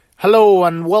Hello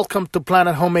and welcome to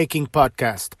Planet Homemaking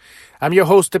Podcast. I'm your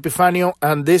host Epifanio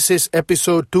and this is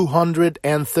episode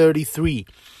 233.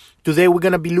 Today we're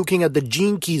going to be looking at the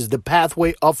gene keys. The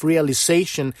pathway of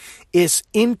realization is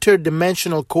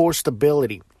interdimensional core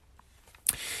stability.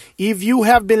 If you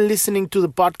have been listening to the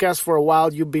podcast for a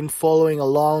while, you've been following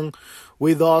along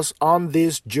with us on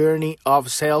this journey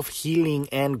of self-healing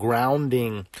and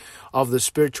grounding of the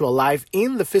spiritual life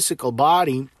in the physical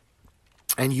body,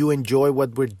 and you enjoy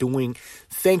what we're doing.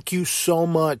 Thank you so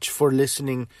much for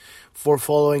listening, for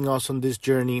following us on this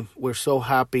journey. We're so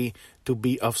happy to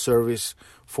be of service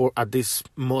at this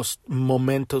most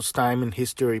momentous time in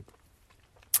history.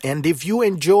 And if you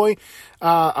enjoy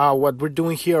what we're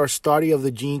doing here, our study of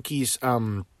the gene keys,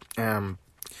 and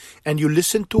you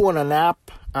listen to on an app,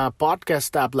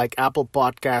 podcast app like Apple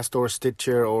Podcast or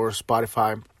Stitcher or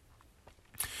Spotify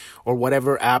or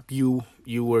whatever app you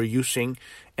were using,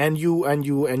 and you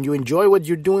enjoy what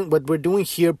we're doing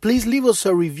here, please leave us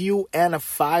a review and a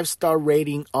 5-star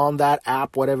rating on that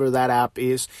app, whatever that app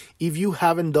is, if you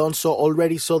haven't done so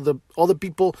already, so the other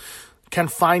people can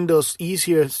find us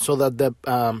easier, so that the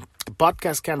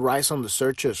podcast can rise on the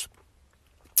searches.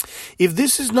 If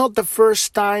this is not the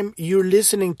first time you're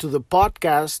listening to the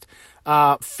podcast,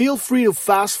 feel free to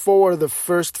fast forward the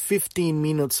first 15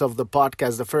 minutes of the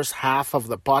podcast, the first half of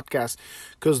the podcast,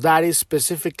 because that is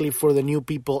specifically for the new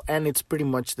people, and it's pretty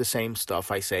much the same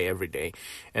stuff I say every day,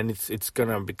 and it's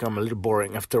gonna become a little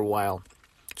boring after a while.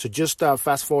 So just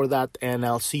fast forward that, and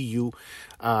I'll see you.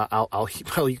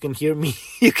 You can hear me.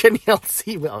 I'll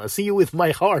see you with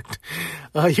my heart.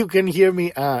 You can hear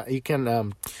me. You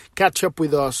can catch up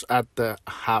with us at the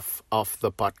half of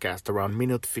the podcast, around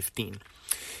minute 15.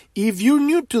 If you're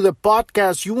new to the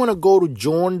podcast, you want to go to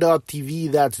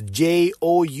journ.tv. That's JOURN.tv.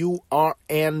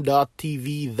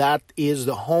 That is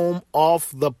the home of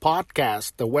the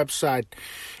podcast, the website.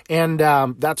 And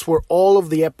that's where all of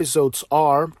the episodes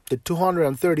are, the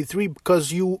 233,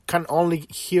 because you can only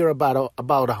hear about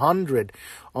 100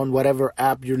 on whatever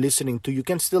app you're listening to. You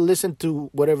can still listen to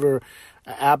whatever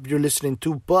app you're listening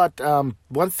to. But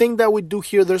one thing that we do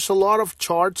here, there's a lot of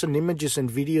charts and images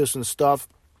and videos and stuff.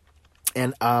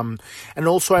 And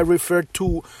also I refer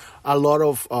to a lot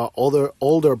of older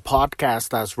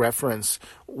podcasts as reference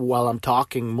while I'm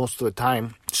talking most of the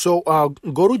time. So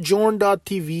go to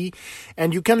journ.tv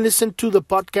and you can listen to the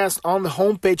podcast on the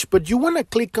homepage, but you want to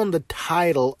click on the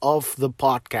title of the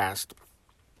podcast.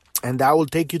 And that will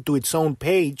take you to its own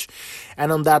page.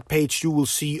 And on that page, you will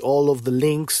see all of the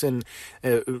links and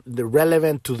the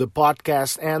relevant to the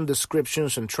podcast and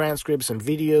descriptions and transcripts and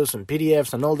videos and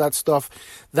PDFs and all that stuff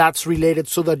that's related,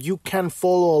 so that you can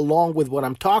follow along with what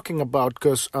I'm talking about.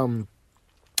 Because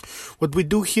what we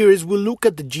do here is we look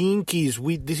at the gene keys.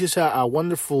 This is a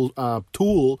wonderful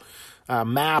tool,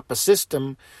 map, a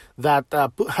system that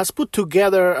was put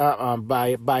together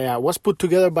by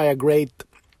a great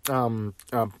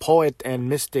poet and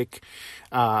mystic,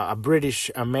 a British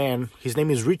man. His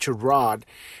name is Richard Rodd,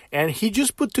 and he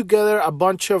just put together a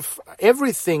bunch of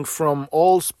everything from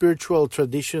all spiritual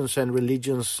traditions and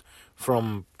religions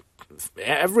from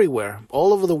everywhere,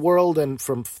 all over the world, and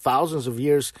from thousands of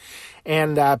years,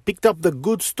 and picked up the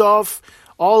good stuff,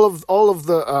 all of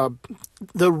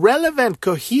the relevant,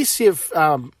 cohesive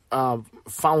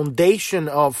foundation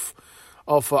of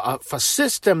a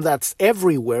system that's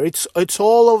everywhere. It's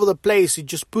all over the place. He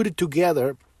just put it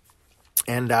together.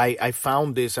 And I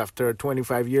found this after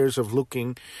 25 years of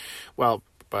looking, well,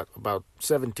 about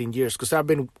 17 years, because I've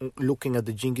been looking at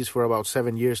the gene keys for about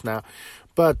 7 years now.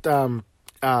 But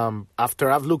after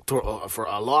I've looked for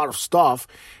a lot of stuff,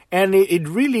 and it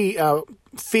really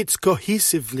fits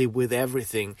cohesively with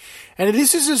everything. And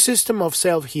this is a system of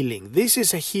self-healing. This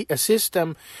is a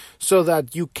system so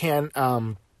that you can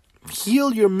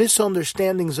heal your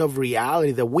misunderstandings of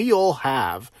reality that we all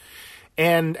have,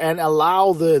 and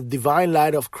allow the divine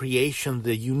light of creation,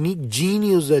 the unique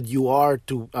genius that you are,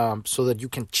 to so that you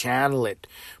can channel it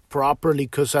properly.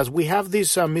 Because as we have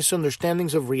these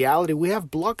misunderstandings of reality, we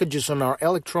have blockages on our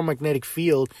electromagnetic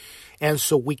field, and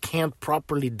so we can't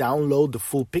properly download the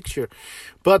full picture.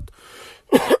 But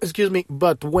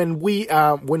but when we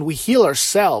heal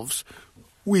ourselves,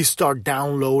 we start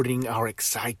downloading our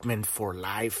excitement for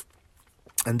life.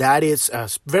 And that is a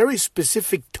very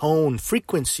specific tone,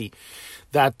 frequency,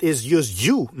 that is just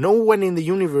you. No one in the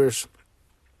universe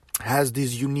has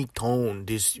this unique tone,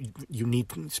 this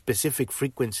unique specific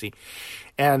frequency.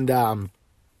 And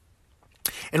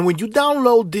And when you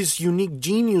download this unique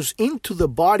genius into the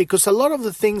body, because a lot of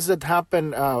the things that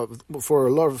happen for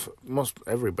a lot of most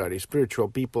everybody, spiritual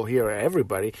people here,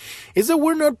 everybody, is that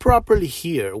we're not properly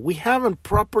here. We haven't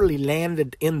properly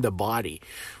landed in the body.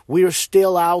 We are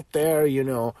still out there,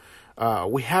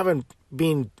 we haven't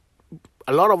been.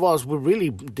 A lot of us, we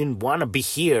really didn't want to be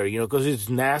here, because it's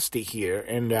nasty here.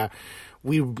 And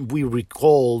we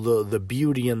recall the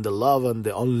beauty and the love and the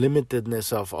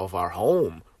unlimitedness of our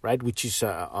home, right? Which is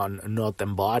not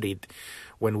embodied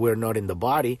when we're not in the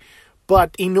body.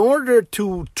 But in order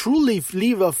to truly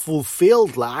live a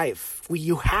fulfilled life,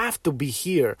 you have to be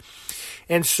here.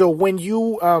 And so when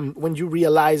you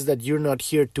realize that you're not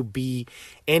here to be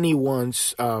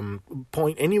anyone's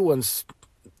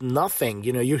nothing,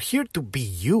 you're here to be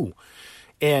you.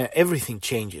 Everything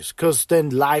changes, because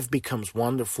then life becomes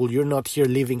wonderful. You're not here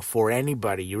living for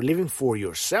anybody. You're living for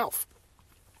yourself.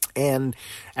 And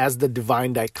as the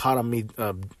divine dichotomy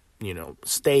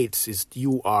states, is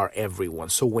you are everyone.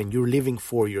 So when you're living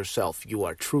for yourself, you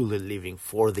are truly living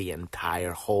for the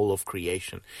entire whole of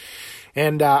creation.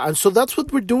 And so that's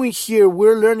what we're doing here.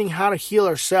 We're learning how to heal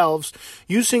ourselves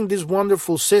using this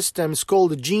wonderful system. It's called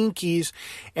the Gene Keys,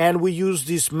 and we use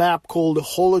this map called the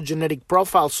Hologenetic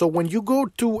Profile. So when you go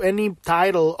to any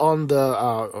title on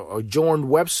the Join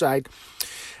website,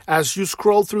 as you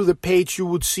scroll through the page, you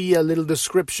would see a little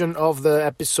description of the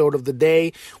episode of the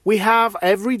day.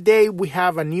 Every day we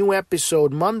have a new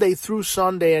episode, Monday through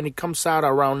Sunday, and it comes out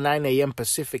around 9 a.m.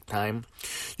 Pacific time.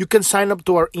 You can sign up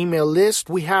to our email list.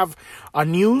 We have a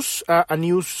news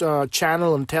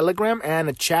channel on Telegram and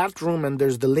a chat room, and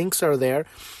the links are there.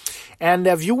 And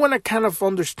if you want to kind of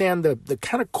understand the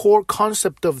kind of core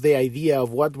concept of the idea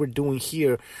of what we're doing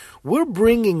here, we're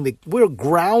grounding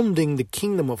the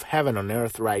kingdom of heaven on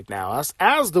earth right now.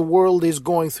 As the world is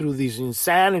going through this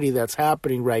insanity that's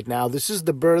happening right now, this is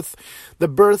the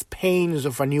birth pains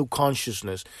of a new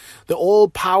consciousness. The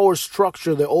old power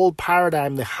structure, the old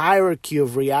paradigm, the hierarchy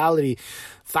of reality,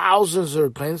 thousands or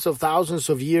tens of thousands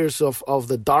of years of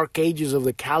the dark ages of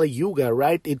the Kali Yuga,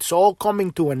 right? It's all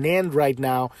coming to an end right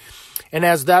now. And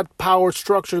as that power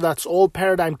structure, that's old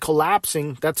paradigm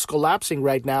collapsing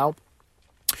right now,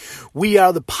 we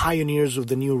are the pioneers of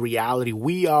the new reality.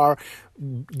 We are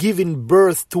giving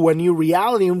birth to a new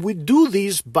reality, and we do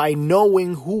this by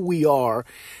knowing who we are,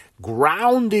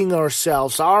 grounding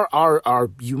ourselves, our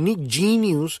unique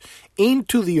genius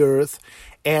into the earth,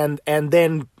 and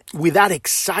then with that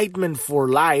excitement for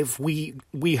life, we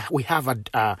have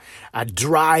a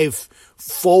drive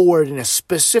forward in a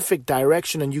specific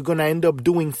direction, and you're going to end up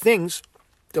doing things,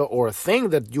 or a thing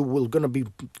that you will going to be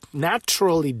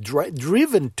naturally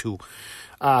driven to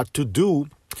do.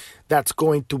 That's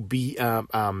going to be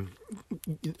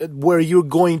where you're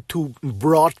going to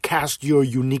broadcast your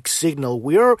unique signal.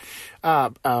 We're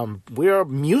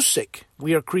music.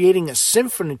 We are creating a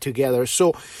symphony together.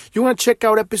 So you want to check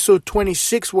out episode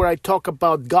 26, where I talk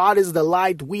about God is the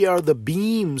light. We are the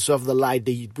beams of the light.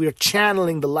 We are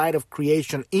channeling the light of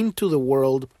creation into the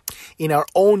world in our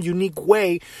own unique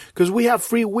way, because we have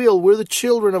free will. We're the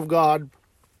children of God.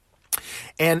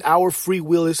 And our free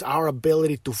will is our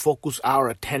ability to focus our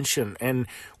attention. And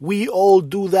we all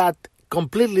do that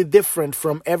completely different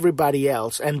from everybody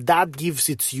else. And that gives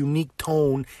its unique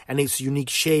tone and its unique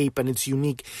shape and its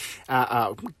unique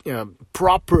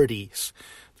properties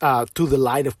to the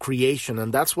light of creation.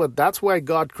 And that's why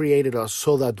God created us,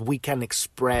 so that we can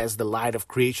express the light of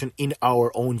creation in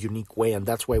our own unique way. And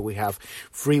that's why we have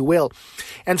free will.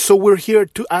 And so we're here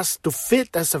to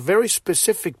fit as a very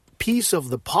specific piece of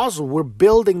the puzzle. We're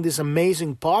building this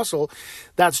amazing puzzle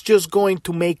that's just going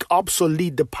to make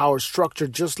obsolete the power structure,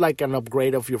 just like an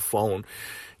upgrade of your phone.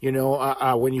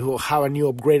 When you have a new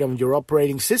upgrade on your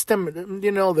operating system,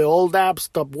 the old apps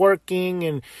stop working,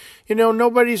 and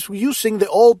nobody's using the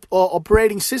old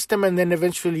operating system, and then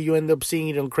eventually you end up seeing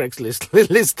it on Craigslist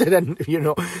listed, and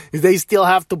they still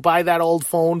have to buy that old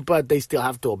phone, but they still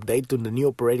have to update to the new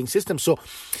operating system. So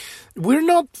we're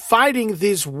not fighting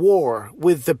this war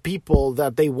with the people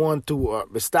that they want to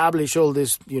establish all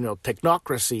this,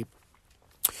 technocracy.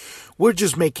 We're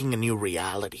just making a new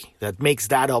reality that makes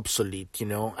that obsolete,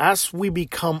 As we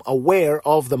become aware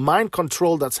of the mind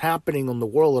control that's happening on the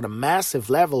world at a massive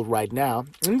level right now,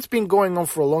 and it's been going on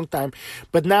for a long time,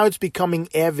 but now it's becoming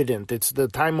evident. It's the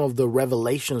time of the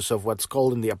revelations of what's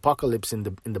called in the apocalypse in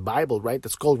the Bible, right?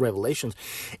 That's called revelations.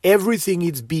 Everything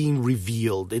is being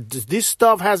revealed. This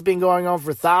stuff has been going on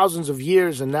for thousands of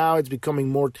years, and now it's becoming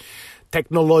more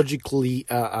technologically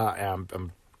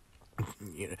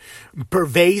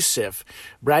pervasive,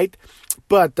 right?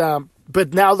 But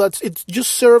But now it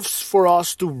just serves for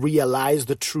us to realize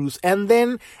the truth. And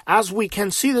then as we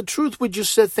can see the truth, we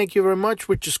just said, thank you very much.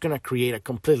 We're just going to create a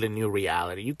completely new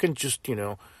reality. You can just,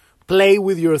 play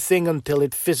with your thing until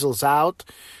it fizzles out.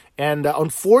 And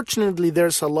unfortunately,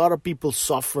 there's a lot of people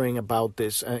suffering about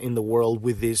this in the world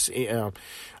with this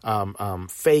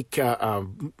fake.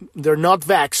 They're not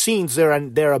vaccines. They're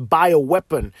a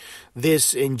bioweapon.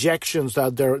 These injections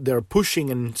that they're pushing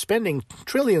and spending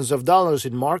trillions of dollars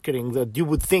in marketing. That you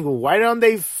would think, well, why don't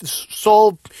they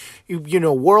solve,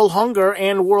 world hunger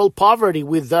and world poverty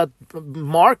with that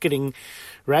marketing?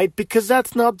 Right? Because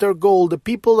that's not their goal. The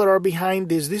people that are behind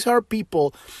this, these are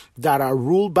people that are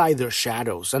ruled by their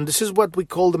shadows. And this is what we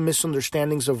call the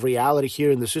misunderstandings of reality here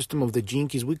in the system of the Gene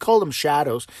Keys. We call them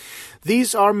shadows.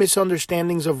 These are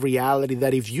misunderstandings of reality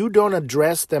that if you don't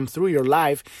address them through your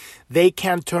life, they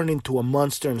can turn into a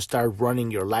monster and start running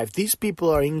your life. These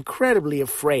people are incredibly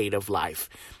afraid of life.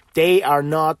 They are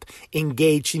not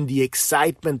engaged in the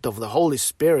excitement of the Holy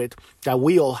Spirit that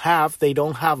we all have. They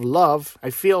don't have love. I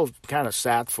feel kind of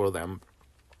sad for them.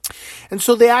 And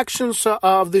so the actions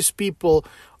of these people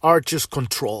are just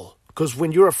control. Because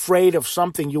when you're afraid of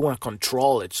something, you want to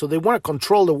control it. So they want to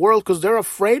control the world because they're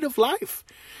afraid of life.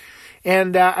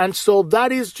 And so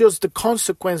that is just the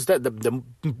consequence, that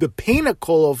the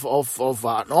pinnacle of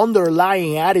an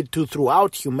underlying attitude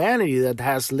throughout humanity that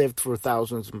has lived for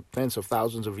thousands and tens of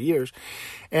thousands of years,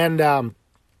 and now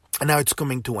it's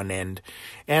coming to an end,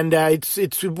 and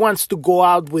it wants to go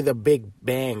out with a big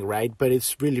bang, right? But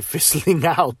it's really fizzling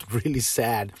out, really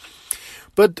sad.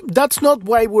 But that's not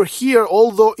why we're here,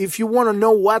 although if you want to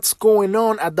know what's going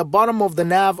on, at the bottom of the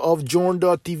nav of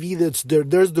Journ.tv,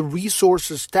 there's the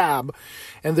resources tab,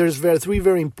 and there's three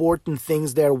very important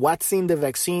things there. What's in the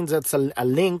vaccines? That's a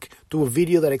link to a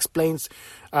video that explains,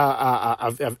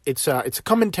 it's a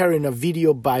commentary in a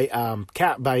video by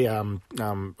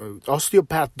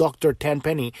osteopath Dr.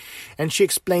 Tenpenny, and she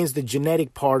explains the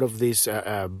genetic part of these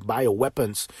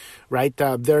bioweapons, right?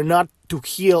 They're not to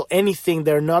heal anything.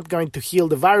 They're not going to heal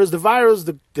the virus.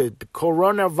 The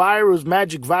coronavirus,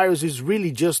 magic virus, is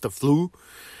really just a flu,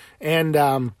 and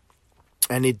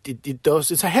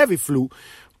it's a heavy flu,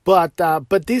 but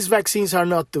these vaccines are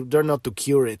they're not to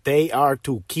cure it. They are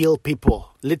to kill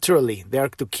people, literally. They're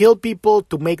to kill people,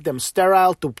 to make them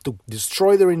sterile, to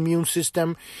destroy their immune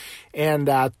system, and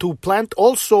to plant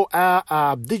also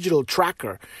a digital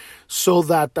tracker, so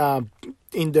that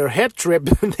in their head trip,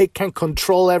 they can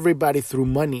control everybody through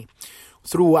money,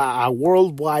 through a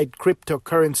worldwide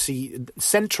cryptocurrency,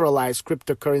 centralized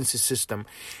cryptocurrency system.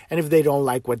 And if they don't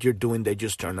like what you're doing, they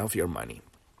just turn off your money.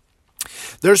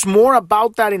 There's more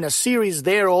about that in a series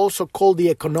there, also called The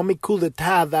Economic Coup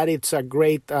d'etat. That it's a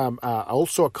great,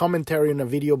 also a commentary in a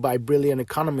video by brilliant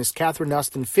economist Catherine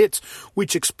Austin Fitz,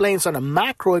 which explains on a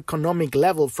macroeconomic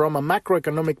level, from a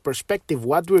macroeconomic perspective,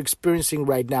 what we're experiencing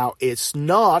right now is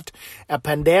not a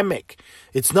pandemic.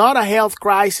 It's not a health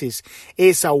crisis.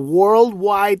 It's a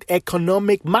worldwide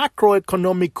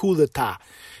macroeconomic coup d'etat.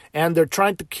 And they're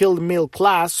trying to kill the middle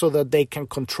class so that they can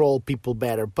control people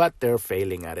better, but they're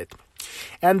failing at it.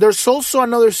 And there's also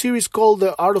another series called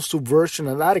The Art of Subversion,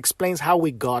 and that explains how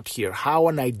we got here, how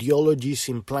an ideology is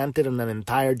implanted in an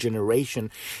entire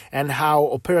generation, and how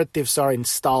operatives are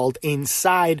installed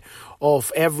inside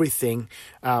of everything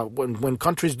when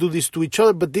countries do this to each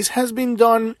other. But this has been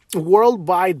done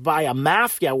worldwide by a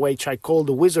mafia, which I call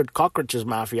the Wizard Cockroaches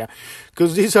Mafia,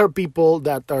 because these are people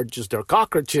that are just, they're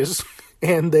cockroaches.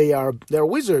 And they're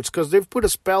wizards, because they've put a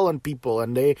spell on people,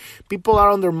 and people are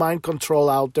under mind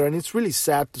control out there. And it's really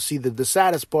sad to see that. The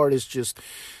saddest part is just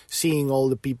seeing all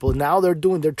the people now they're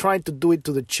trying to do it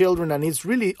to the children, and it's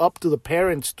really up to the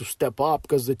parents to step up,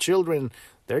 because the children,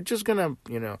 they're just gonna,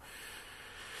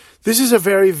 this is a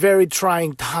very, very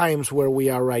trying times where we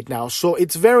are right now. So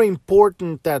it's very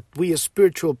important that we as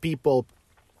spiritual people,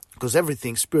 because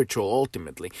everything's spiritual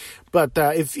ultimately. But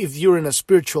if you're in a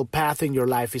spiritual path in your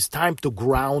life, it's time to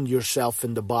ground yourself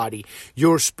in the body.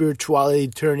 Your spirituality,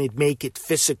 turn it, make it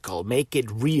physical, make it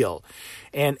real.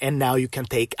 And now you can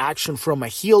take action from a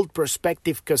healed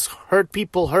perspective, because hurt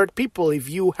people. If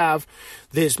you have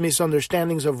these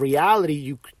misunderstandings of reality,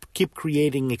 you keep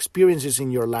creating experiences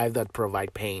in your life that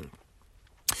provide pain.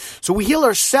 So we heal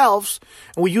ourselves,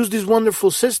 and we use this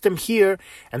wonderful system here,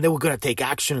 and then we're going to take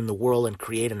action in the world and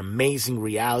create an amazing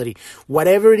reality.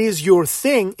 Whatever it is, your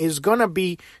thing is going to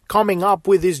be coming up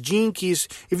with these Gene Keys.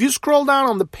 If you scroll down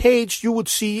on the page, you would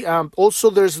see also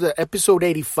there's the episode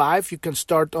 85. You can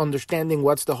start understanding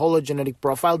what's the hologenetic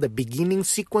profile, the beginning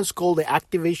sequence called the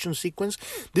activation sequence.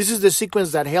 This is the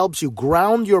sequence that helps you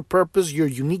ground your purpose, your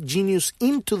unique genius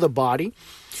into the body.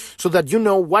 so that you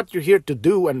know what you're here to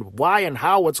do and why and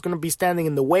how, what's going to be standing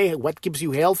in the way, what keeps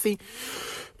you healthy,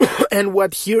 and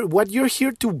what you're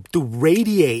here to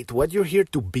radiate, what you're here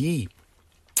to be.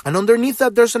 And underneath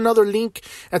that, there's another link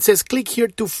that says, click here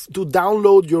to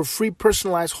download your free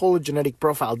personalized hologenetic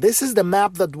profile. This is the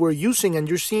map that we're using, and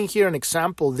you're seeing here an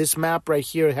example. This map right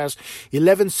here has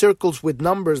 11 circles with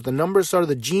numbers. The numbers are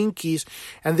the gene keys,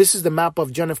 and this is the map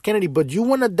of John F. Kennedy. But you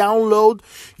want to download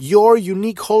your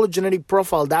unique hologenetic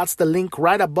profile. That's the link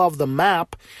right above the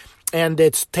map, and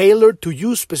it's tailored to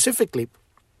you specifically.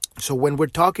 So when we're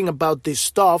talking about this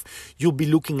stuff, you'll be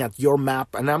looking at your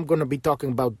map, and I'm going to be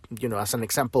talking about, as an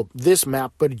example, this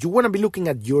map, but you want to be looking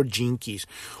at your gene keys.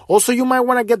 Also, you might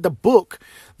want to get the book,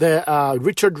 the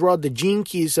Richard Rudd, The Gene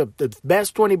Keys, the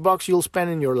best $20 you'll spend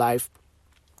in your life.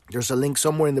 There's a link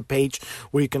somewhere in the page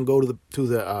where you can go to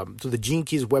the Gene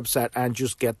Keys website and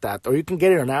just get that, or you can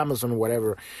get it on Amazon or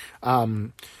whatever.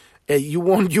 You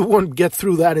won't get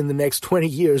through that in the next 20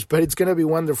 years, but it's going to be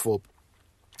wonderful.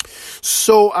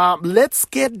 So let's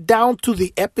get down to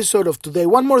the episode of today.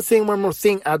 One more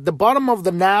thing. At the bottom of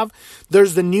the nav,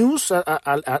 there's the news.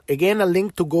 Again, a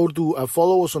link to go to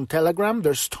follow us on Telegram.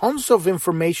 There's tons of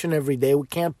information every day. We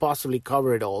can't possibly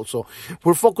cover it all. So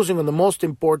we're focusing on the most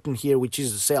important here, which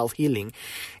is self-healing.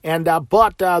 And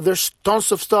but there's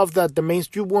tons of stuff that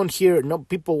you won't hear. No,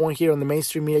 people won't hear on the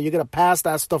mainstream media. You're gonna pass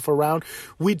that stuff around.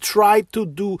 We try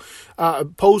to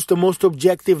post the most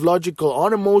objective, logical,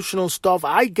 unemotional stuff.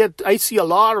 I see a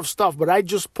lot of stuff, but I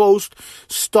just post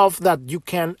stuff that you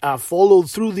can follow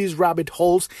through these rabbit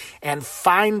holes and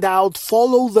find out.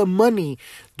 Follow the money.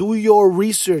 Do your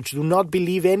research. Do not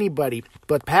believe anybody.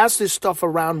 But pass this stuff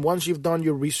around once you've done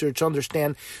your research.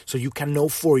 Understand, so you can know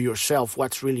for yourself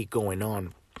what's really going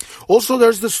on. Also,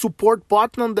 there's the support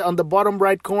button on the bottom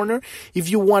right corner. If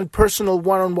you want personal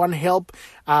one-on-one help,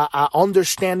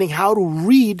 understanding how to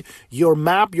read your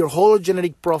map, your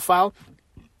hologenetic profile.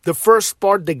 The first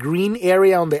part, the green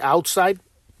area on the outside,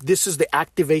 this is the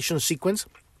activation sequence.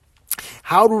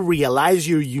 How to realize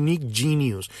your unique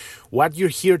genius, what you're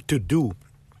here to do,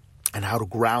 and how to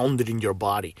ground it in your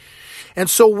body. And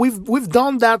so we've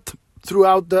done that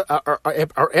throughout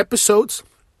our episodes.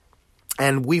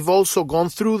 And we've also gone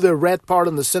through the red part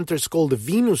on the center. It's called the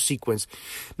Venus sequence.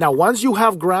 Now, once you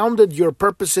have grounded your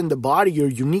purpose in the body, your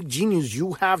unique genius,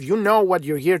 you know what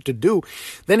you're here to do.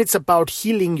 Then it's about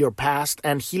healing your past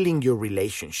and healing your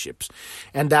relationships.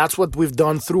 And that's what we've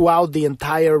done throughout the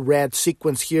entire red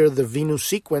sequence here, the Venus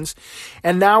sequence.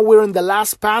 And now we're in the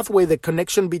last pathway, the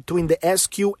connection between the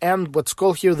SQ and what's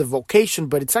called here the vocation,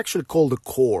 but it's actually called the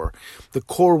core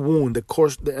wound, the core.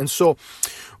 And so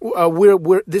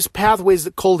this pathway is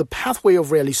called the pathway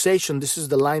of realization. This is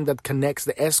the line that connects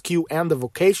the SQ and the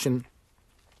vocation.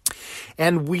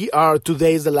 And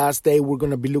today is the last day. We're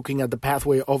going to be looking at the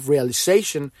pathway of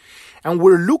realization. And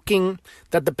we're looking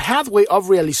that the pathway of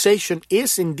realization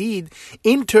is indeed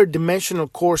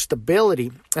interdimensional core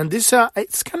stability. And this,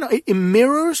 it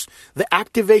mirrors the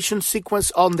activation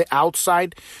sequence on the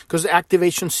outside, because the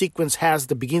activation sequence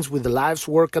begins with the life's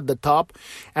work at the top,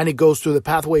 and it goes to the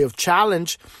pathway of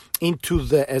challenge into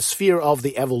the sphere of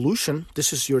the evolution.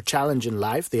 This is your challenge in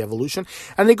life, the evolution.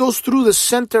 And it goes through the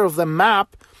center of the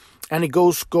map, and it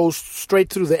goes straight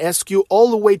through the SQ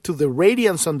all the way to the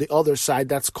radiance on the other side.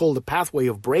 That's called the pathway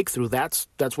of breakthrough. That's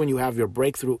when you have your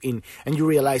breakthrough and you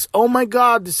realize, oh my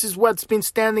God, this is what's been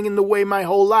standing in the way my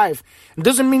whole life. It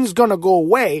doesn't mean it's going to go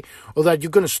away or that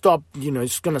you're going to stop,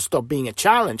 it's going to stop being a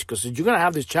challenge, because you're going to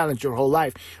have this challenge your whole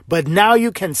life. But now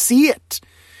you can see it.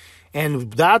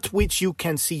 And that which you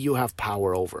can see, you have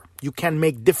power over. You can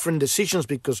make different decisions,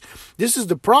 because this is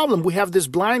the problem. We have these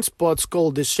blind spots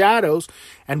called the shadows,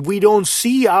 and we don't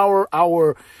see our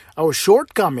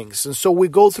shortcomings. And so we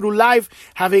go through life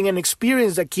having an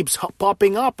experience that keeps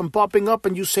popping up,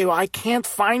 and you say, well, I can't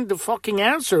find the fucking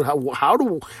answer. How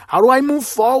do I move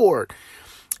forward?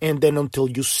 And then until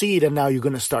you see it, and now you're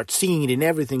going to start seeing it in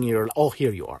everything. You're, oh,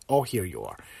 here you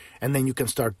are. And then you can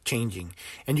start changing,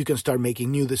 and you can start making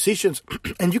new decisions,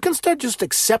 and you can start just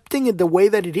accepting it the way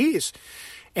that it is.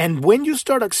 And when you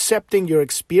start accepting your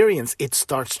experience, it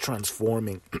starts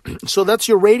transforming. So that's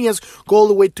your radiance. Go all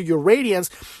the way to your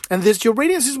radiance. And your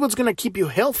radiance is what's going to keep you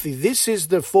healthy. This is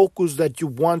the focus that you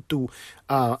want to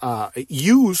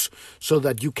use so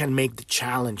that you can make the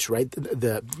challenge, right?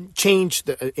 The change,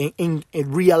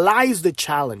 realize the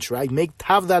challenge, right?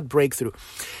 Have that breakthrough.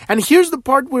 And here's the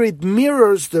part where it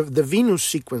mirrors the Venus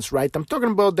sequence, right? I'm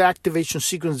talking about the activation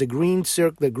sequence, the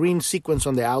green sequence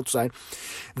on the outside.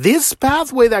 This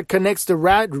pathway that connects the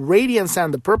radiance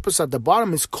and the purpose at the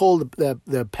bottom is called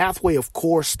the pathway of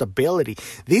core stability.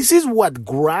 This is what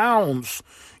grounds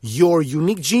your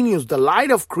unique genius, the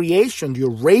light of creation,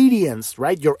 your radiance,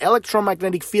 right? Your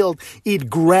electromagnetic field, it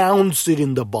grounds it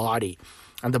in the body.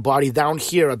 And the body down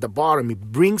here at the bottom, it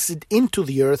brings it into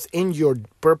the earth in your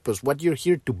purpose, what you're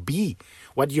here to be,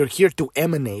 what you're here to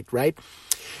emanate, right?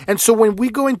 And so when we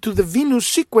go into the Venus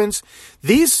sequence,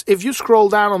 this, if you scroll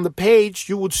down on the page,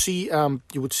 you would see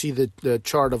the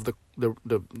chart of the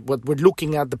what we're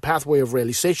looking at, the pathway of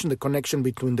realization, the connection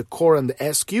between the core and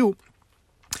the SQ.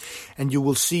 And you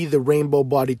will see the rainbow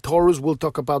body Taurus. We'll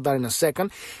talk about that in a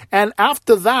second. And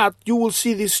after that, you will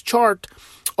see this chart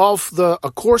of the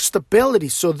core stability.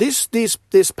 So these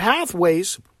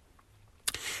pathways,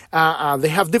 they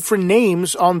have different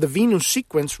names on the Venus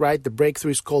sequence, right? The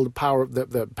breakthrough is called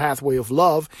the pathway of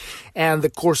love, and the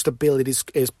core stability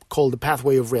is called the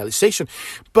pathway of realization.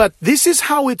 But this is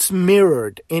how it's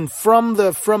mirrored from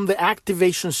the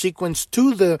activation sequence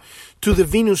to the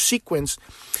Venus sequence.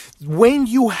 When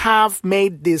you have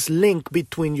made this link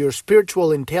between your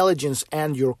spiritual intelligence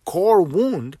and your core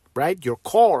wound, right? Your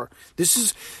core. This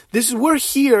is we're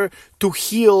here to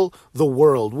heal the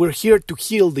world. We're here to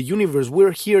heal the universe.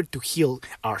 We're here to heal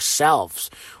ourselves.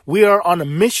 We are on a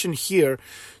mission here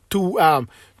to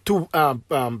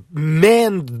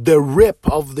mend the rip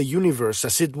of the universe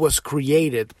as it was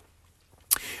created,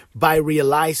 by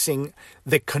realizing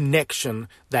the connection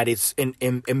that is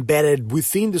embedded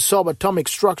within the subatomic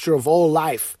structure of all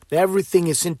life. Everything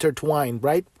is intertwined,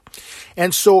 right?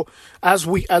 And so as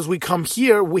we come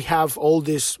here, we have all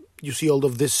this, you see all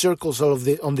of these circles,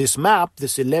 on this map,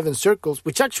 this 11 circles,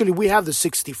 which actually we have the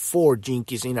 64 gene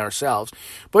keys in ourselves.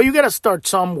 But you got to start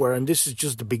somewhere, and this is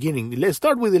just the beginning. Let's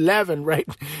start with 11, right?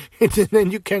 And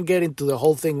then you can get into the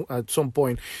whole thing at some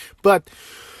point. But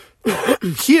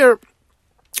here,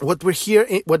 what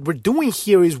we're doing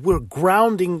here is we're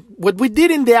grounding. What we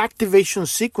did in the activation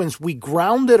sequence, we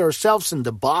grounded ourselves in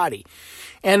the body.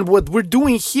 And what we're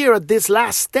doing here at this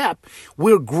last step,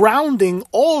 we're grounding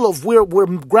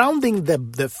we're grounding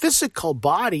the physical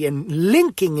body and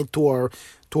linking it to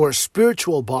our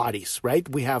spiritual bodies, right?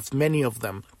 We have many of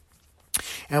them.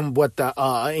 And what the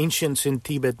ancients in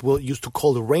Tibet used to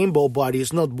call the rainbow body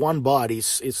is not one body,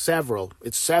 it's several.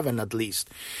 It's 7 at least.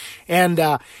 And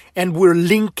we're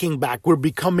linking back. We're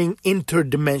becoming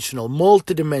interdimensional,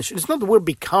 multidimensional. It's not that we're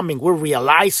becoming, we're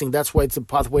realizing. That's why it's a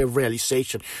pathway of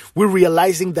realization. We're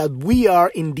realizing that we are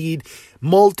indeed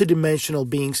multidimensional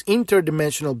beings,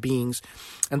 interdimensional beings.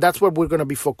 And that's what we're going to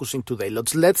be focusing today.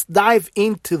 Let's dive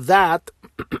into that.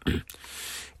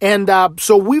 And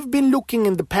so we've been looking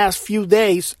in the past few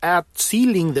days at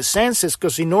sealing the senses,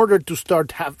 because in order to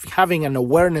start having an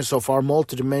awareness of our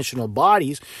multidimensional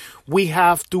bodies, we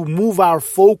have to move our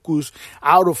focus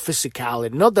out of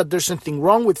physicality. Not that there's anything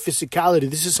wrong with physicality.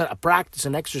 This is a practice,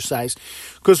 an exercise,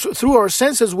 because through our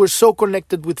senses, we're so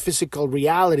connected with physical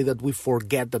reality that we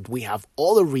forget that we have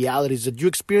other realities that you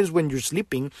experience when you're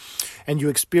sleeping and you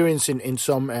experience in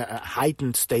some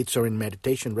heightened states or in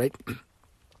meditation, right?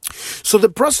 So the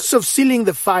process of sealing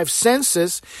the 5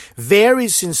 senses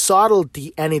varies in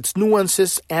subtlety and its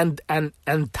nuances and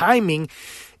timing.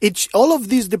 All of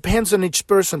this depends on each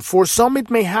person. For some, it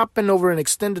may happen over an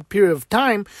extended period of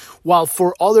time, while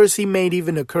for others, it may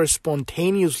even occur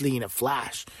spontaneously in a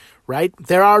flash, right?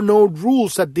 There are no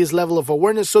rules at this level of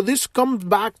awareness. So this comes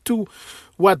back to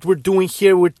what we're doing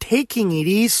here. We're taking it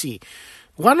easy.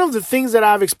 One of the things that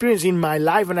I've experienced in my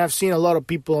life, and I've seen a lot of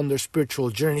people on their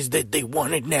spiritual journeys, that they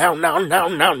want it now.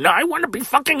 I want to be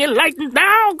fucking enlightened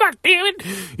now, god damn it.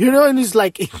 And it's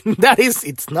like,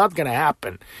 it's not going to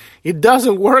happen. It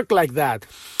doesn't work like that.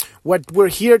 What we're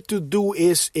here to do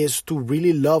is to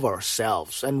really love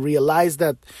ourselves and realize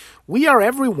that we are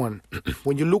everyone.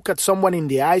 When you look at someone in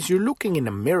the eyes, you're looking in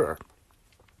a mirror.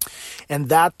 And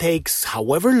that takes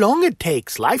however long it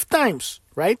takes, lifetimes,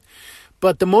 right?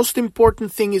 But the most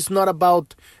important thing is not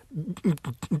about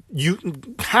you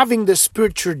having the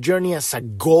spiritual journey as a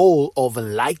goal of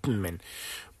enlightenment,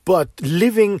 but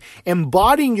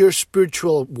embodying your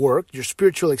spiritual work, your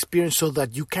spiritual experience, so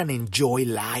that you can enjoy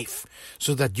life,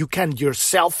 so that your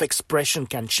self-expression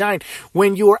can shine.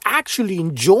 When you're actually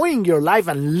enjoying your life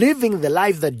and living the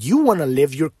life that you want to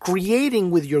live, you're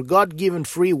creating with your God-given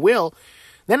free will.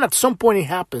 Then at some point it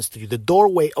happens to you. The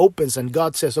doorway opens and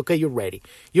God says, okay, you're ready.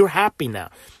 You're happy now.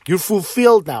 You're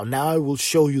fulfilled now. Now I will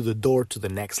show you the door to the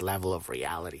next level of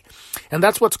reality. And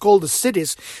that's what's called the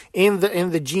cities in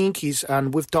the gene keys.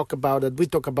 And we've talked about it. We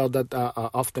talk about that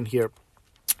often here.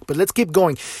 But let's keep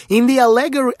going. In the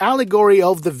allegory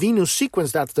of the Venus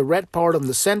sequence, that's the red part on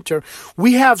the center,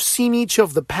 we have seen each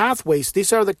of the pathways.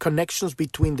 These are the connections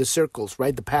between the circles,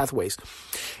 right? The pathways.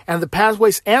 And the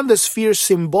pathways and the spheres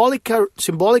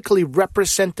symbolically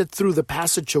represented through the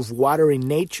passage of water in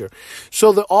nature.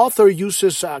 So the author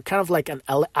uses kind of like an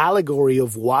allegory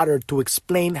of water to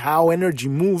explain how energy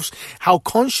moves, how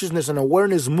consciousness and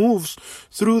awareness moves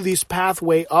through this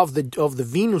pathway of the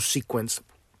Venus sequence.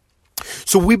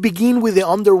 So we begin with the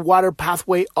underwater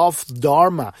pathway of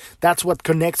Dharma. That's what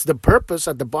connects the purpose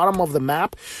at the bottom of the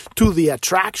map to the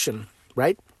attraction,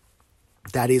 right?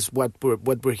 That is what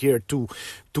we're here to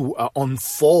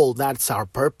unfold. That's our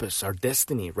purpose, our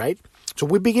destiny, right? So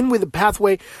we begin with the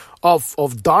pathway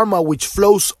of Dharma, which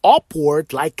flows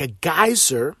upward like a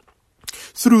geyser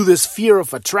through the sphere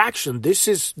of attraction. This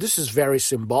is very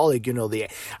symbolic,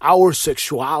 our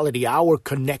sexuality, our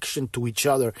connection to each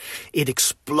other. It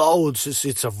explodes.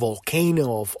 It's a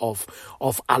volcano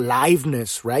of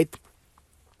aliveness, right?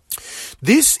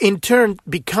 This in turn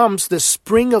becomes the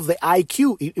spring of the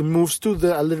IQ. It moves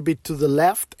a little bit to the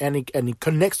left, and it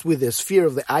connects with the sphere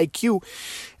of the IQ,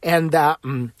 and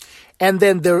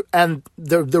then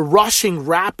the rushing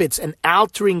rapids and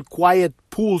altering quiet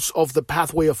pools of the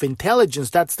pathway of intelligence.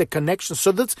 That's the connection.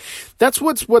 So that's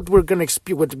what we're going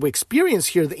to what we experience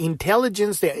here. The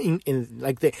intelligence, kind of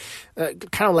like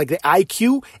the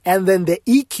IQ, and then the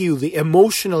EQ, the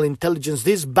emotional intelligence.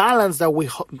 This balance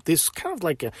this kind of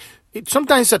like it's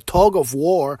sometimes a tug of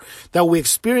war that we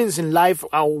experience in life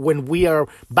when we are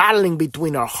battling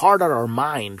between our heart and our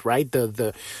mind, right?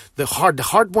 The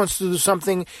heart wants to do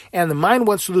something and the mind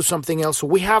wants to do something else. So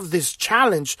we have this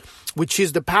challenge, which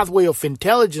is the pathway of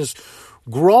intelligence,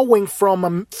 growing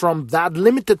from that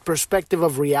limited perspective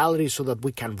of reality so that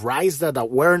we can raise that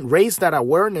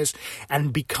awareness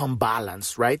and become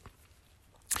balanced, right?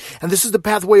 And this is the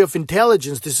pathway of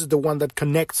intelligence. This is the one that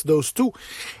connects those two.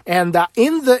 And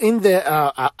in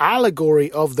the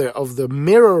allegory of the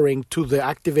mirroring to the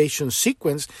activation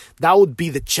sequence, that would be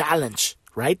the challenge,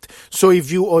 right? So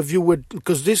if you would,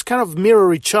 because these kind of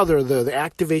mirror each other, the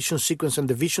activation sequence and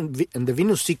the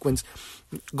Venus sequence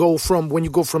when you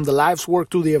go from the life's work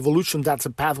to the evolution, that's a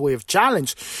pathway of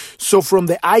challenge. So from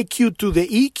the IQ to the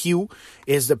EQ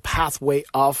is the pathway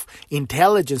of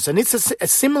intelligence. And it's a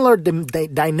similar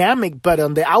dynamic, but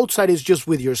on the outside is just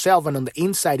with yourself, and on the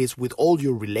inside is with all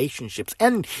your relationships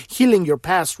and healing your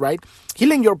past, right?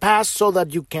 Healing your past so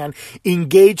that you can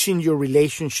engage in your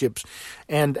relationships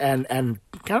and kind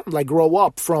of like grow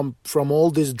up from all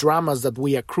these dramas that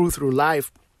we accrue through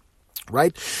life.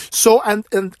 Right? So, and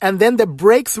then the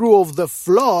breakthrough of the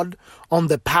flood on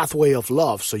the pathway of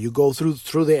love. So you go through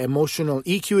the emotional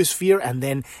EQ sphere, and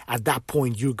then at that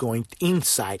point you're going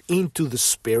inside into the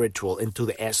spiritual, into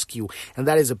the SQ, and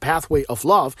that is a pathway of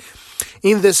love.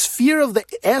 In the sphere of the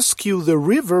SQ, the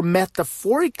river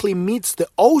metaphorically meets the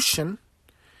ocean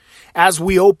as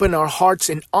we open our hearts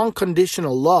in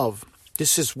unconditional love.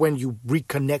 This is when you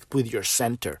reconnect with your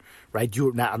center, right?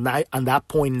 You're now on that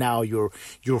point. Now you're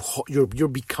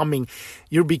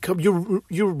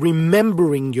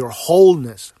remembering your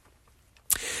wholeness.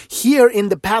 Here in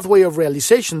the pathway of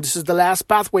realization, this is the last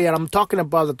pathway that I'm talking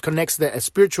about that connects the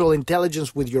spiritual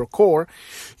intelligence with your core.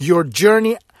 Our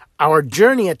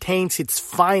journey attains its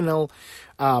final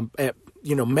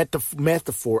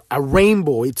metaphor, a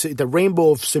rainbow. It's the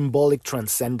rainbow of symbolic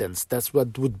transcendence. That's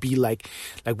what would be like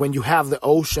when you have the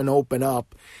ocean open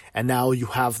up and now you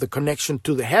have the connection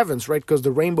to the heavens, right? Because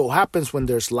the rainbow happens when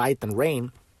there's light and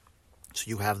rain. So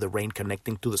you have the rain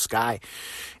connecting to the sky,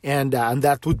 and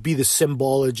that would be the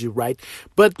symbology, right?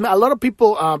 But a lot of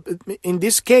people, in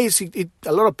this case,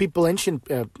 a lot of people, ancient,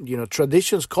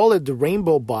 traditions call it the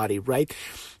rainbow body, right?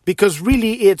 Because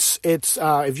really, it's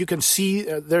if you can see,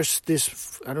 there's this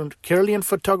Kirlian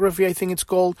photography, I think it's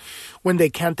called, when they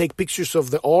can take pictures of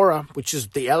the aura, which is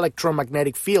the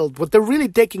electromagnetic field. What they're really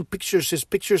taking pictures is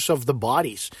pictures of the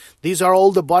bodies. These are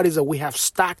all the bodies that we have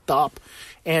stacked up,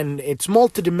 and it's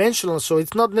multidimensional, so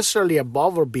it's not necessarily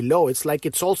above or below. It's like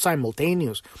it's all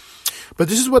simultaneous. But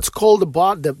this is what's called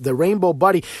the rainbow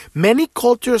body. Many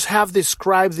cultures have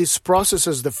described this process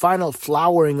as the final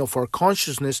flowering of our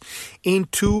consciousness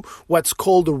into what's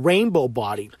called the rainbow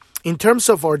body. In terms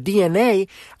of our DNA,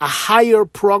 a higher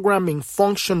programming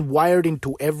function wired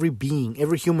into every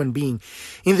human being.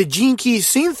 In the gene key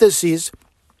synthesis,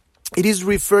 it is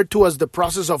referred to as the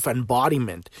process of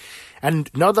embodiment.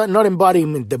 And not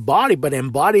embodying the body, but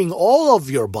embodying all of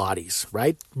your bodies,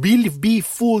 right? Be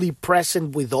fully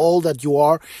present with all that you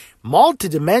are,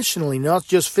 multidimensionally, not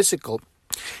just physical.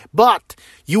 But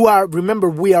remember,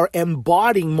 we are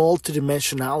embodying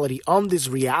multidimensionality on this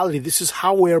reality. This is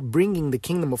how we are bringing the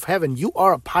kingdom of heaven. You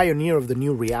are a pioneer of the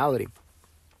new reality.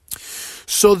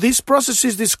 So this process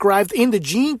is described in the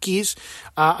Gene Keys,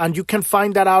 and you can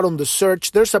find that out on the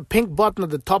search. There's a pink button at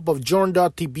the top of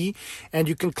journ.tv, and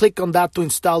you can click on that to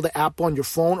install the app on your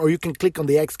phone, or you can click on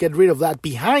the X, get rid of that.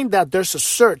 Behind that, there's a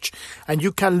search, and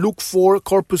you can look for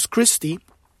Corpus Christi.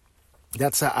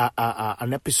 That's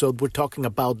an episode we're talking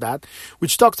about that,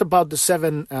 which talks about the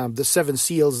seven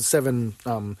seals, the seven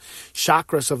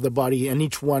chakras of the body, and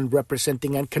each one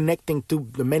representing and connecting to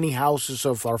the many houses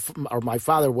of my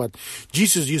Father. What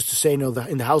Jesus used to say, in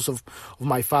the house of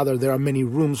my Father there are many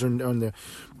rooms, and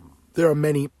there are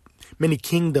many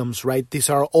kingdoms, right? These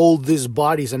are all these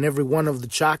bodies, and every one of the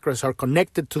chakras are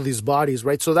connected to these bodies,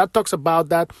 right? So that talks about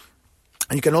that.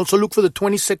 And you can also look for the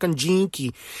 22nd Gene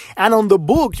Key. And on the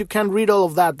book, you can read all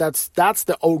of that. That's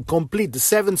the complete, the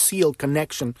 7 seal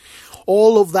connection.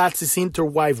 All of that is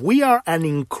interwoven. We are an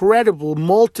incredible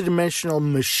multidimensional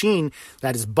machine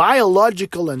that is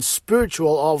biological and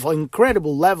spiritual of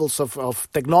incredible levels of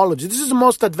technology. This is the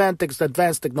most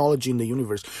advanced technology in the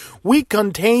universe. We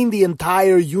contain the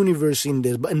entire universe in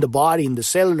the body, in the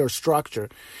cellular structure.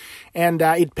 And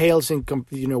it pales in,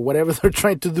 whatever they're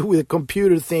trying to do with the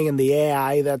computer thing and the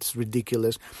AI. That's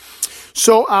ridiculous.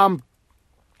 So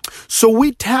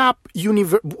we tap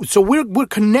So we're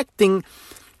connecting.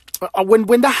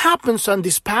 When that happens on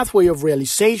this pathway of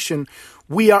realization,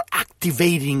 we are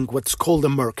activating what's called the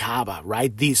Merkaba,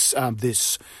 right?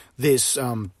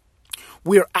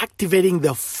 We are activating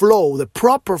the flow, the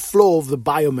proper flow of the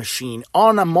biomachine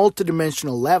on a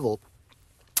multidimensional level.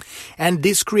 And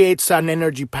this creates an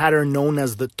energy pattern known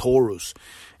as the torus.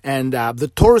 And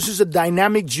the torus is a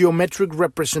dynamic geometric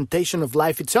representation of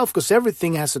life itself, because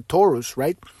everything has a torus,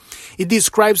 right? It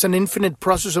describes an infinite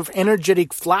process of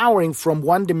energetic flowering from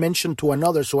one dimension to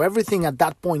another. So everything at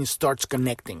that point starts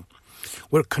connecting.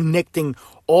 We're connecting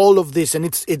all of this, and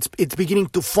it's beginning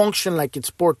to function like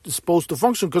it's supposed to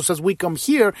function, because as we come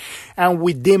here and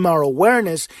we dim our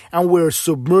awareness and we're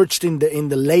submerged in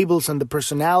the labels and the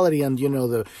personality, and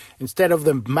instead of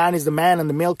the man is the man and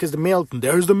the milk is the milk, and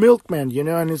there's the milkman,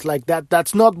 and it's like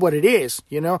that's not what it is.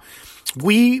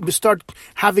 We start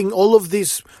having all of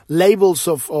these labels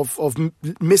of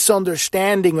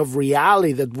misunderstanding of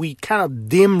reality, that we kind of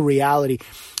dim reality.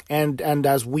 And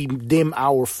as we dim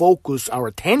our focus, our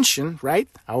attention, right,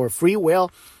 our free will,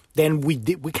 then we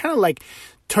kind of like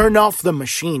turn off the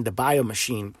machine, the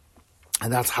biomachine.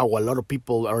 And that's how a lot of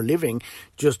people are living.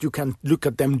 Just you can look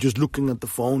at them just looking at the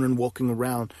phone and walking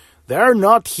around. They're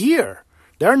not here.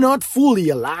 They're not fully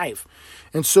alive.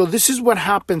 And so this is what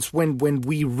happens when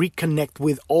we reconnect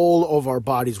with all of our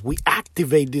bodies. We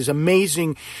activate this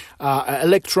amazing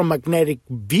electromagnetic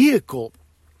vehicle.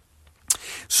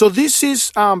 So this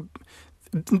is the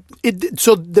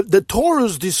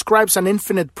torus describes an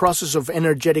infinite process of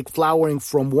energetic flowering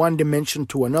from one dimension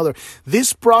to another.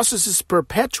 This process is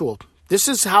perpetual. This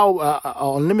is how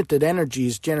unlimited energy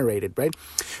is generated, right?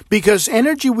 Because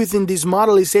energy within this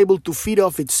model is able to feed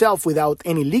off itself without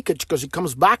any leakage, because it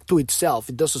comes back to itself.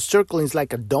 It does a circle, and it's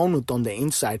like a donut on the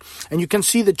inside. And you can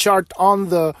see the chart on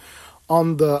the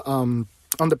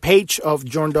page of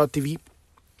journ.tv.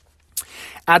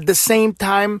 At the same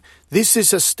time, this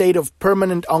is a state of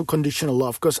permanent unconditional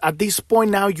love, because at this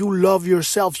point now you love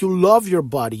yourself, you love your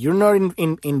body. You're not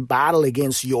in battle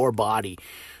against your body,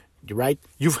 right?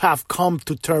 You have come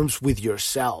to terms with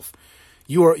yourself.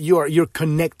 You're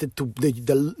connected to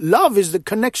the love is the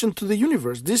connection to the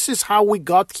universe. This is how we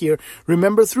got here.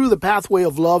 Remember, through the pathway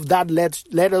of love, that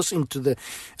led us into the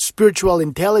spiritual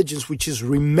intelligence, which is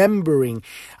remembering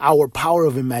our power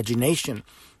of imagination.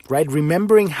 Right?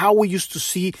 Remembering how we used to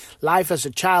see life as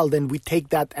a child, and we take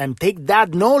that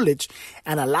knowledge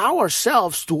and allow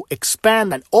ourselves to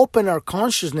expand and open our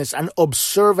consciousness and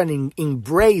observe and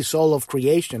embrace all of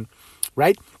creation,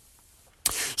 right?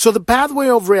 So the pathway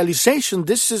of realization,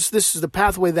 this is the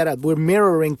pathway that we're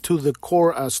mirroring to the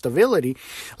core stability.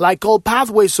 Like all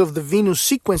pathways of the Venus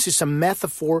sequence, is a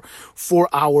metaphor for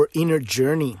our inner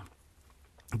journey.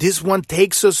 This one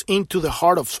takes us into the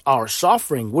heart of our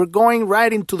suffering. We're going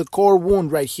right into the core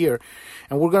wound right here.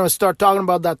 And we're going to start talking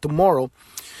about that tomorrow.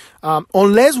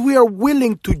 Unless we are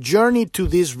willing to journey to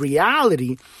this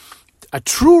reality, a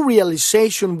true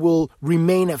realization will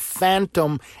remain a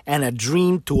phantom and a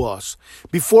dream to us.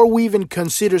 Before we even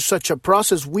consider such a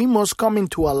process, we must come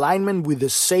into alignment with the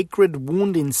sacred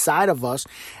wound inside of us,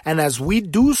 and as we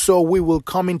do so, we will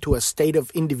come into a state of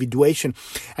individuation.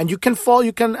 And you can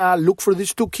look for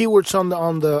these two keywords on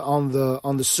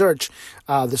the search,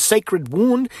 the sacred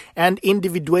wound and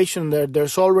individuation.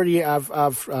 There's already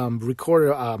I've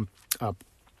recorded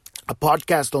a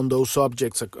podcast on those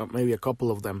subjects, maybe a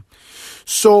couple of them.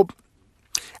 So,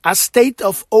 a state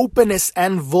of openness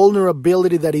and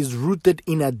vulnerability that is rooted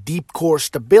in a deep core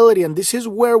stability, and this is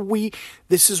where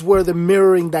the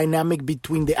mirroring dynamic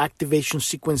between the activation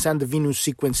sequence and the Venus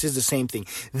sequence is the same thing.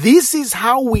 This is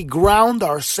how we ground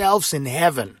ourselves in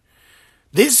heaven.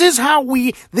 This is how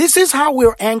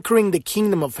we're anchoring the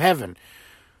kingdom of heaven.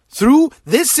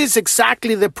 This is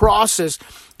exactly the process.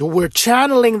 We're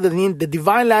channeling the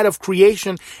divine light of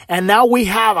creation, and now we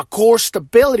have a core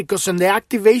stability, because in the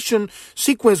activation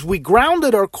sequence, we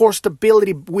grounded our core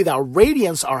stability with our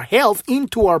radiance, our health,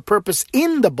 into our purpose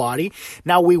in the body.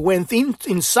 Now we went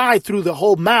inside through the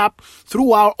whole map,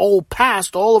 through our all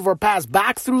of our past,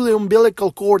 back through the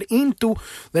umbilical cord into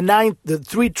the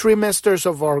 3 trimesters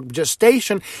of our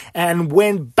gestation, and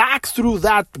went back through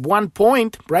that one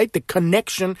point, right, the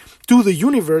connection to the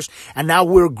universe, and now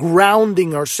we're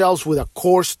grounding ourselves with a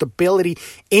core stability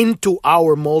into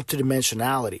our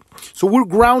multidimensionality. So we're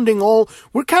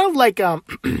we're kind of like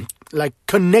like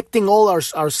connecting all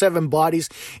our 7 bodies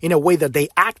in a way that they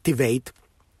activate,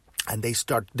 and they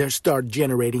start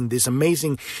generating this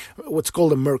amazing, what's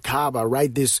called a Merkaba,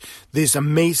 right? This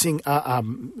amazing,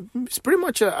 it's pretty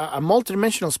much a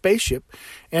multidimensional spaceship,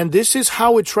 and this is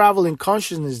how we travel in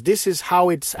consciousness. This is how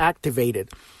it's activated.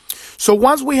 So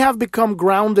once we have become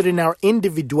grounded in our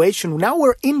individuation, now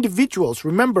we're individuals.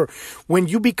 Remember, when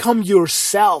you become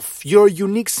yourself, your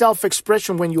unique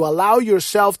self-expression, when you allow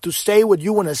yourself to say what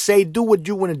you want to say, do what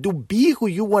you want to do, be who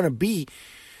you want to be,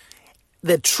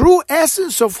 the true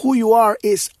essence of who you are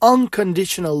is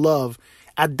unconditional love.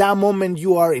 At that moment,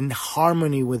 you are in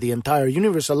harmony with the entire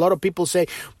universe. A lot of people say,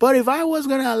 but if I was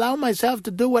going to allow myself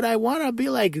to do what I want, I'd be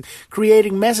like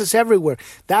creating messes everywhere.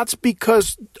 That's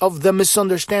because of the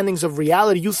misunderstandings of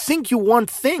reality. You think you want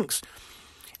things.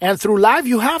 And through life,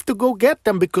 you have to go get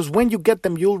them, because when you get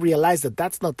them, you'll realize that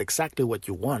that's not exactly what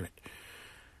you wanted.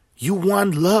 You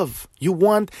want love. You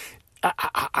want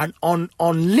an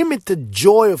unlimited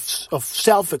joy of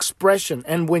self-expression.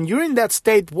 And when you're in that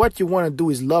state, what you want to do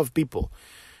is love people.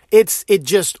 It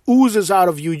just oozes out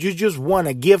of you. You just want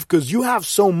to give because you have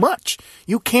so much.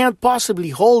 You can't possibly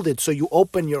hold it. So you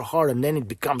open your heart, and then it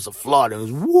becomes a flood, and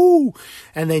it's woo,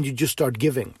 and then you just start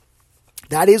giving.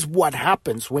 That is what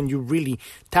happens when you really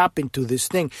tap into this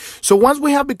thing. So once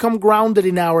we have become grounded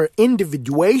in our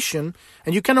individuation,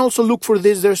 and you can also look for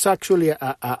this, there's actually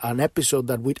an episode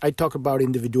that I talk about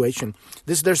individuation.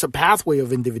 There's a pathway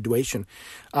of individuation.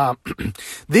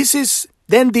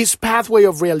 This pathway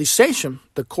of realization,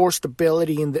 the core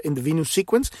stability in the Venus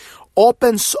sequence,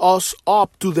 opens us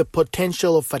up to the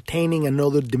potential of attaining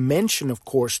another dimension of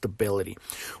core stability,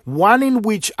 one in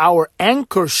which our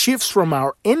anchor shifts from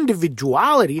our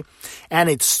individuality and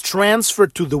it's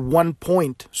transferred to the one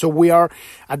point. So we are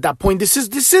at that point. This is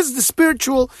the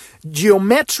spiritual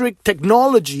geometric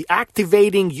technology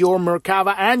activating your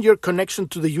Merkaba and your connection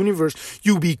to the universe.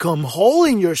 You become whole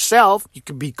in yourself. You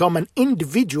can become an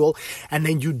individual, and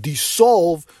then you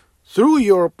dissolve through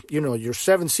your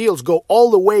 7 seals, go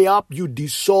all the way up. You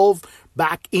dissolve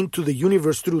back into the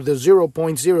universe through the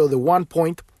 0.0, the 1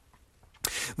 point,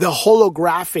 the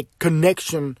holographic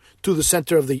connection to the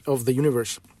center of the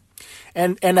universe.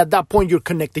 And at that point, you're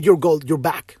connected. You're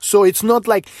back. So it's not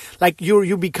like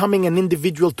you're becoming an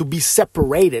individual to be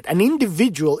separated. An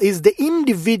individual is the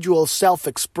individual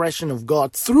self-expression of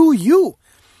God through you.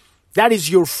 That is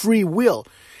your free will.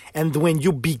 And when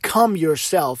you become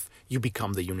yourself, you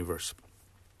become the universe.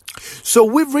 So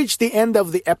we've reached the end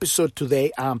of the episode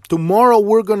today. Tomorrow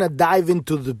we're going to dive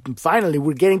into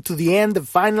we're getting to the end, the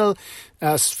final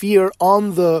sphere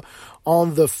on the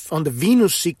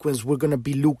Venus sequence. We're going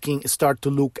to start to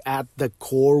look at the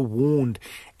core wound.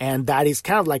 And that is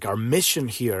kind of like our mission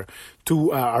here,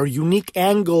 to our unique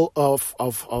angle of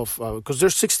because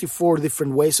there's 64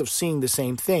 different ways of seeing the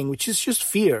same thing, which is just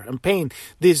fear and pain.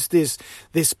 This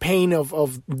pain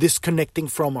of disconnecting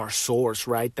from our source,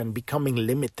 right, and becoming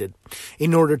limited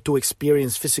in order to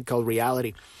experience physical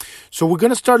reality. So we're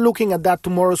going to start looking at that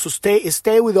tomorrow. So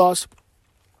stay with us.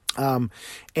 And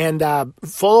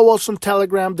follow us on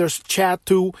Telegram. There's chat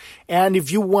too. And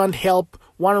if you want help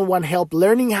one-on-one help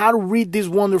learning how to read this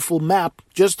wonderful map,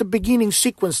 just the beginning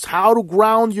sequence, how to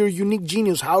ground your unique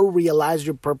genius, how to realize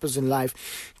your purpose in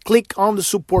life, click on the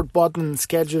support button and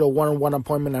schedule a one-on-one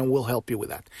appointment, and we'll help you with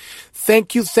that.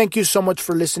 Thank you so much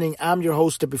for listening. I'm your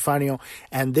host, Epifanio,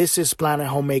 and this is Planet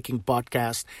Homemaking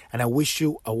Podcast, and I wish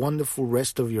you a wonderful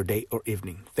rest of your day or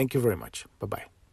evening. Thank you very much. Bye-bye.